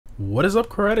What is up,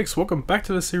 car addicts? Welcome back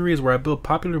to the series where I build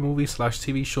popular movie /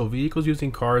 TV show vehicles using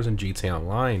cars in GTA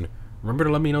Online. Remember to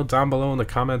let me know down below in the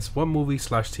comments what movie /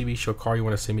 TV show car you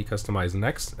want to see me customize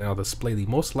next, and I'll display the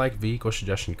most liked vehicle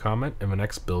suggestion comment in the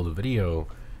next build video.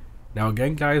 Now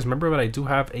again guys, remember that I do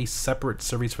have a separate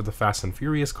series for the Fast and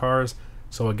Furious cars,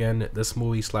 so again, this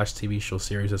movie / TV show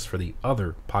series is for the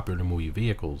other popular movie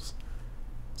vehicles.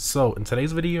 So in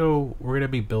today's video, we're going to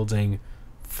be building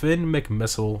Finn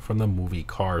McMissile from the movie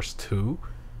Cars 2,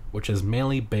 which is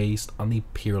mainly based on the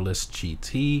Peerless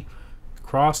GT,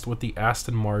 crossed with the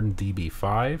Aston Martin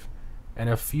DB5, and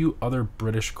a few other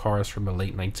British cars from the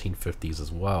late 1950s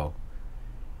as well.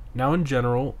 Now in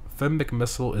general, Finn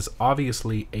McMissile is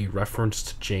obviously a reference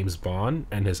to James Bond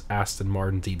and his Aston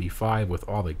Martin DB5 with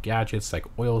all the gadgets like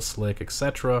oil slick,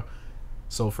 etc.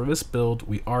 So for this build,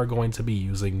 we are going to be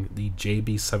using the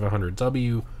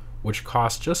JB700W, which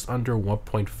costs just under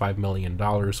 $1.5 million,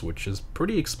 which is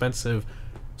pretty expensive.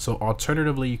 So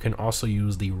alternatively, you can also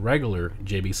use the regular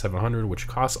JB700, which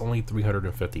costs only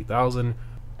 $350,000,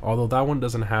 although that one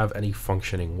doesn't have any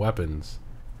functioning weapons.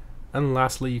 And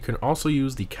lastly, you can also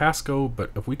use the Casco, but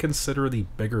if we consider the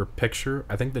bigger picture,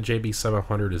 I think the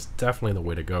JB700 is definitely the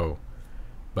way to go.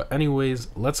 But anyways,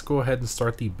 let's go ahead and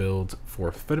start the build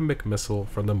for Finn McMissile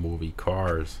from the movie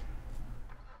Cars.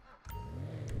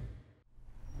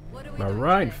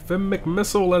 Alright, Finn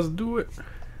McMissile, let's do it.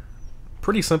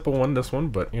 Pretty simple one, this one,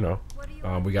 but you know,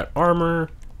 we got armor.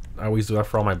 I always do that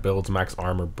for all my builds, max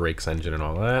armor, brakes, engine, and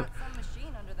all that.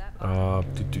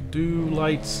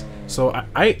 Lights. So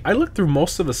I looked through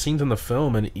most of the scenes in the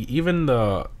film, and even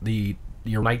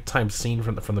your nighttime scene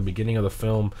from the beginning of the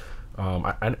film,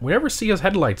 we never see his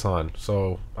headlights on.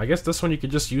 So I guess this one you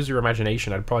could just use your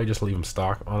imagination. I'd probably just leave him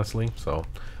stock, honestly. So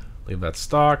leave that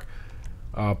stock.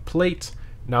 Plate.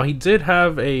 Now he did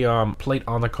have a plate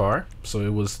on the car, so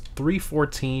it was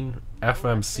 314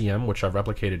 FMCM, which I've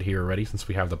replicated here already since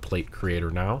we have the plate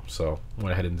creator now. So I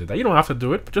went ahead and did that. You don't have to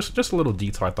do it, but just a little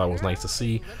detail I thought was nice to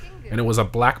see. And it was a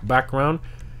black background,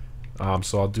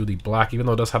 so I'll do the black, even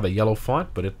though it does have the yellow font,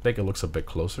 but I think it looks a bit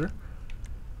closer.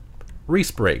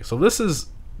 Respray. So this is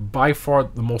by far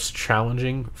the most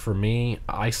challenging for me.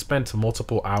 I spent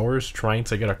multiple hours trying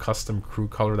to get a custom crew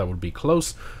color that would be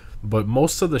close. But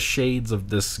most of the shades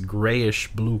of this grayish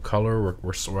blue color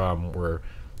were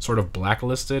sort of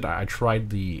blacklisted. I tried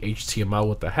the HTML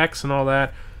with the hex and all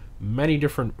that. Many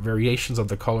different variations of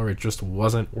the color. It just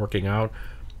wasn't working out.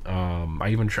 And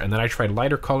then I tried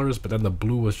lighter colors, but then the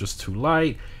blue was just too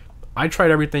light. I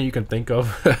tried everything you can think of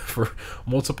for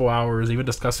multiple hours, even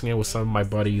discussing it with some of my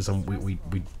buddies, and we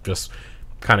just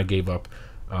kind of gave up.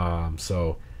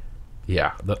 So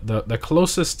yeah, the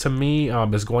closest to me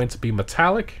is going to be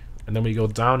metallic. And then we go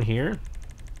down here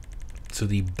to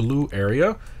the blue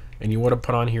area, and you want to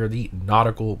put on here the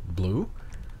nautical blue.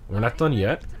 We're not done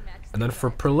yet. And then for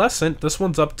pearlescent, this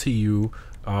one's up to you.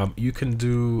 You can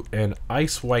do an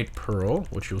ice white pearl,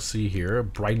 which you'll see here,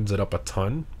 brightens it up a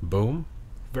ton. Boom,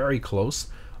 very close.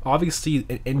 Obviously,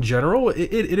 in general, it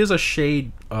is a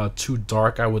shade too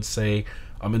dark, I would say.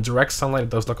 In direct sunlight, it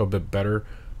does look a bit better.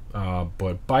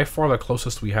 But by far the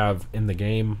closest we have in the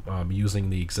game using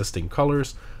the existing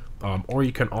colors. Or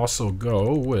you can also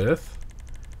go with,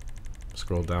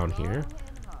 scroll down here,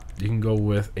 you can go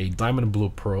with a diamond blue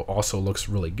pearl, also looks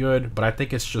really good, but I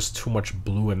think it's just too much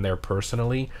blue in there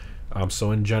personally.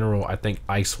 So in general, I think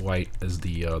ice white is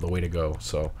the way to go.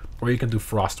 So, or you can do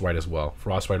frost white as well.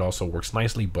 Frost white also works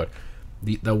nicely, but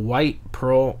the white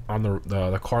pearl on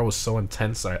the car was so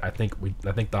intense. I think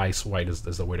the ice white is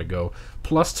the way to go.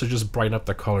 Plus to just brighten up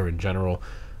the color in general.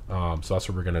 So that's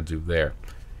what we're gonna do there.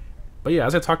 But yeah,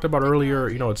 as I talked about earlier,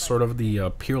 you know, it's sort of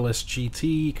the Peerless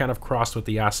GT kind of crossed with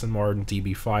the Aston Martin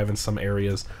DB5 in some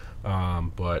areas.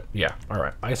 But yeah, all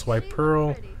right, ice white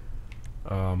pearl.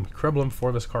 Crumblum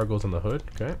for this car goes on the hood.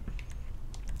 Okay.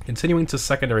 Continuing to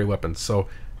secondary weapons. So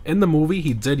in the movie,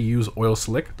 he did use oil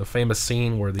slick, the famous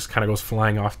scene where this kind of goes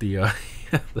flying off the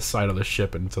the side of the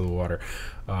ship into the water.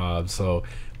 So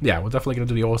yeah, we're definitely gonna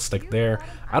do the oil slick there.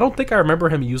 I don't think I remember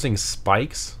him using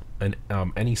spikes in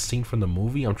any scene from the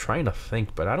movie. I'm trying to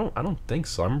think, but I don't think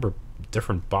so. I remember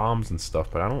different bombs and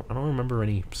stuff, but I don't remember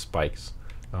any spikes.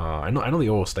 I know the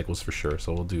oil slick was for sure,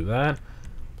 so we'll do that.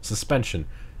 Suspension.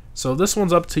 So this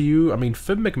one's up to you. I mean,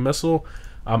 Finn McMissile,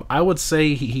 I would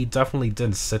say he definitely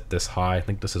didn't sit this high. I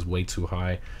think this is way too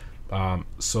high.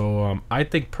 I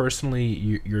think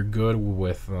personally you're good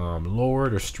with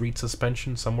lowered or street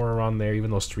suspension, somewhere around there,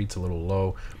 even though street's a little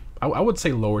low. I would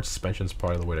say lowered suspension is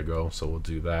probably the way to go, so we'll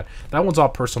do that. That one's all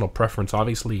personal preference.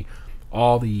 Obviously,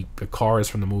 all the cars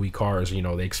from the movie Cars, you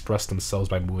know, they express themselves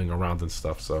by moving around and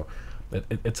stuff, so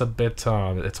it's a bit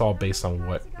it's all based on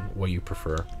what you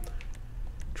prefer.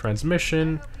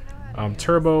 Transmission,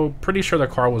 turbo. Pretty sure the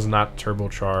car was not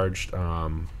turbocharged.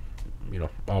 You know,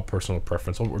 all personal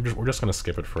preference. So we're just gonna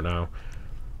skip it for now.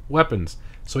 Weapons.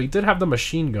 So he did have the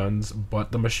machine guns,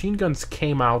 but the machine guns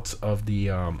came out of the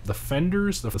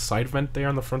fenders, the side vent there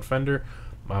on the front fender.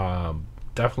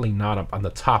 Definitely not up on the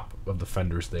top of the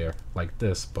fenders there like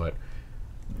this, but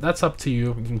that's up to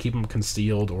you. You can keep them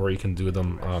concealed, or you can do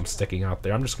them sticking out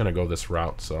there. I'm just gonna go this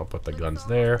route, so I'll put the guns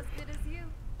there.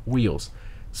 Wheels.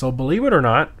 So believe it or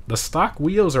not, the stock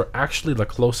wheels are actually the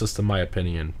closest, in my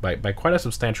opinion, by quite a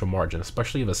substantial margin,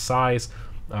 especially the size.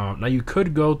 Now you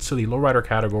could go to the lowrider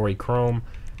category, chrome,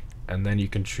 and then you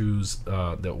can choose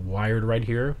the wired right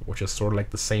here, which is sort of like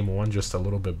the same one, just a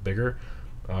little bit bigger.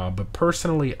 But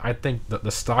personally, I think that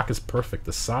the stock is perfect.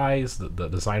 The size, the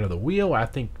design of the wheel, I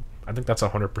think that's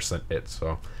 100% it.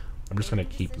 So I'm just gonna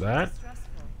keep that.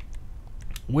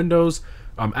 Windows,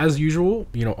 as usual,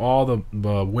 you know, all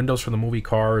the windows for the movie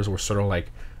cars were sort of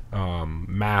like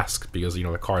masked because, you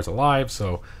know, the car is alive.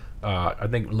 So I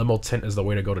think limo tint is the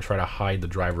way to go to try to hide the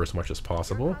driver as much as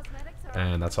possible.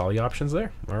 And that's all the options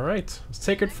there. All right, let's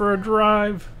take it for a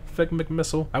drive.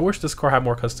 McMissile. I wish this car had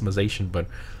more customization, but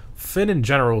Finn in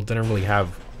general didn't really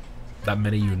have that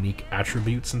many unique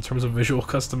attributes in terms of visual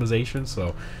customization.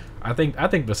 So I think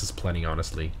this is plenty,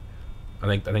 honestly.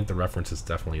 I think the reference is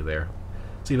definitely there.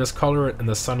 See, this color in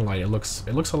the sunlight, it looks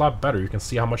a lot better. You can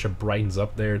see how much it brightens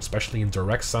up there, especially in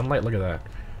direct sunlight. Look at that.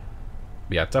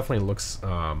 But yeah, it definitely looks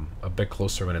a bit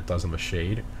closer than it does in the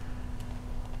shade.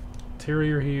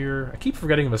 Interior here. I keep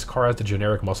forgetting this car has the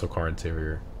generic muscle car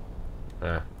interior.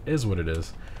 Is what it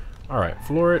is. Alright,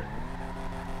 floor it.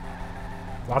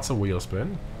 Lots of wheel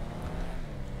spin.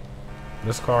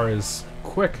 This car is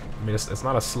quick. I mean, it's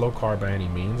not a slow car by any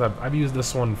means. I've used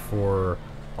this one for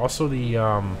also the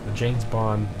James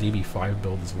Bond DB5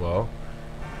 build as well.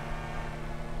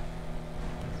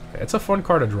 It's a fun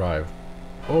car to drive.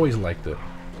 Always liked it.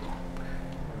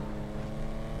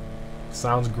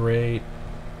 Sounds great.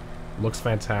 Looks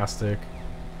fantastic.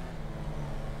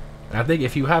 And I think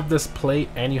if you have this plate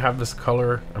and you have this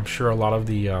color, I'm sure a lot of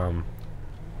the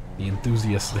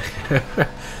enthusiasts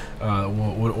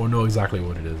will know exactly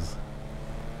what it is.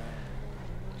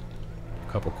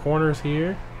 A couple corners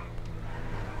here.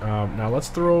 Now let's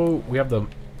throw. We have the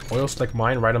oil slick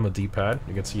mine right on the D-pad.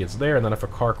 You can see it's there, and then if a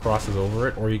car crosses over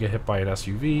it, or you get hit by an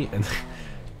SUV, and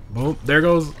boom, there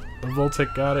goes the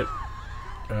Voltic. Got it.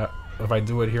 If I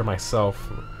do it here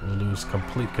myself, I'll lose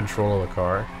complete control of the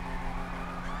car.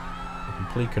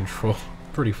 Complete control.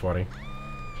 Pretty funny.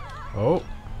 Oh.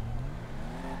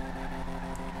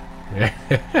 Yeah.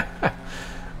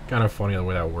 Kind of funny the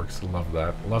way that works. Love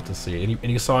that. Love to see it.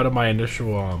 And you saw it in my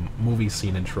initial movie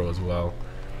scene intro as well.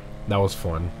 That was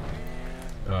fun.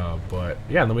 But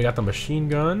yeah, and then we got the machine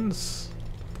guns.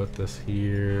 Put this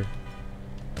here.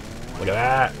 Look at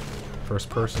that. First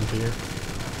person here.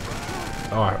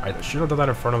 Oh, I should have done that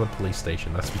in front of the police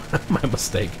station. That's my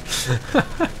mistake.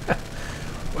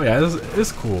 Oh yeah,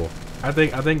 it's cool. I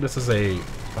think this is a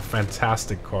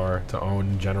fantastic car to own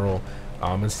in general.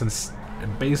 And since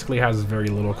it basically has very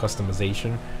little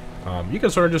customization, you can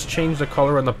sort of just change the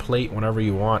color on the plate whenever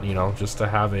you want. You know, just to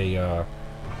have a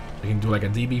you can do like a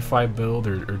DB5 build,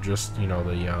 or just, you know,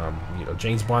 the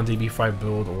James Bond DB5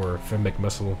 build, or Finn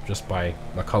McMissile just by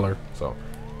the color. So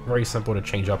very simple to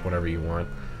change up whenever you want.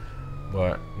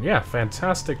 But yeah,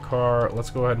 fantastic car. Let's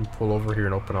go ahead and pull over here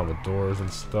and open all the doors and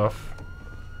stuff.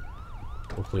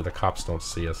 Hopefully the cops don't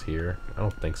see us here. I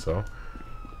don't think so.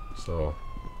 So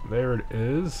there it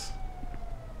is.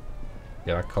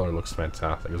 Yeah, that color looks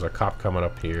fantastic. There's a cop coming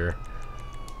up here.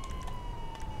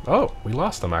 Oh, we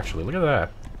lost him actually. Look at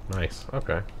that. Nice.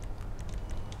 Okay.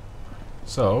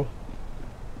 So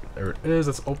there it is.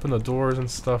 Let's open the doors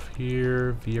and stuff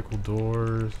here. Vehicle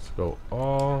doors. Let's go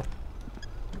all.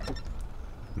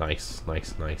 Nice,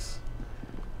 nice, nice.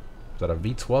 Is that a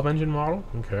V12 engine model?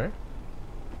 Okay.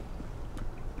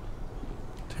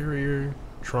 Interior,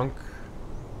 trunk.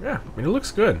 Yeah, I mean, it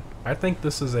looks good. I think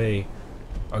this is a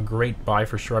great buy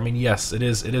for sure. I mean, yes, it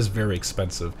is very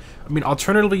expensive. I mean,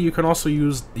 alternatively, you can also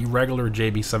use the regular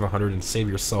JB700 and save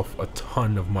yourself a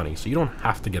ton of money. So you don't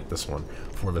have to get this one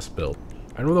for this build.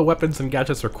 I know the weapons and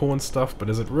gadgets are cool and stuff, but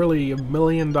is it really $1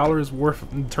 million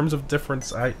worth in terms of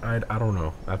difference? I don't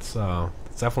know. That's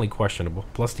it's definitely questionable.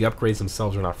 Plus, the upgrades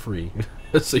themselves are not free.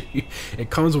 So it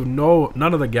comes with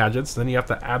none of the gadgets. Then you have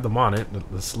to add them on it,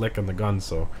 the slick and the gun.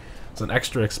 So it's an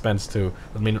extra expense too.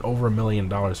 I mean, over $1 million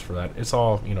for that. It's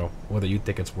all, you know, whether you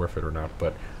think it's worth it or not.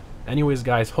 But anyways,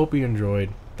 guys, hope you enjoyed.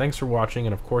 Thanks for watching,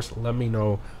 and of course, let me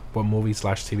know what movie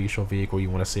slash TV show vehicle you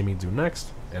want to see me do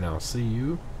next, and I'll see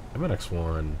you in the next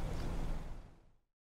one.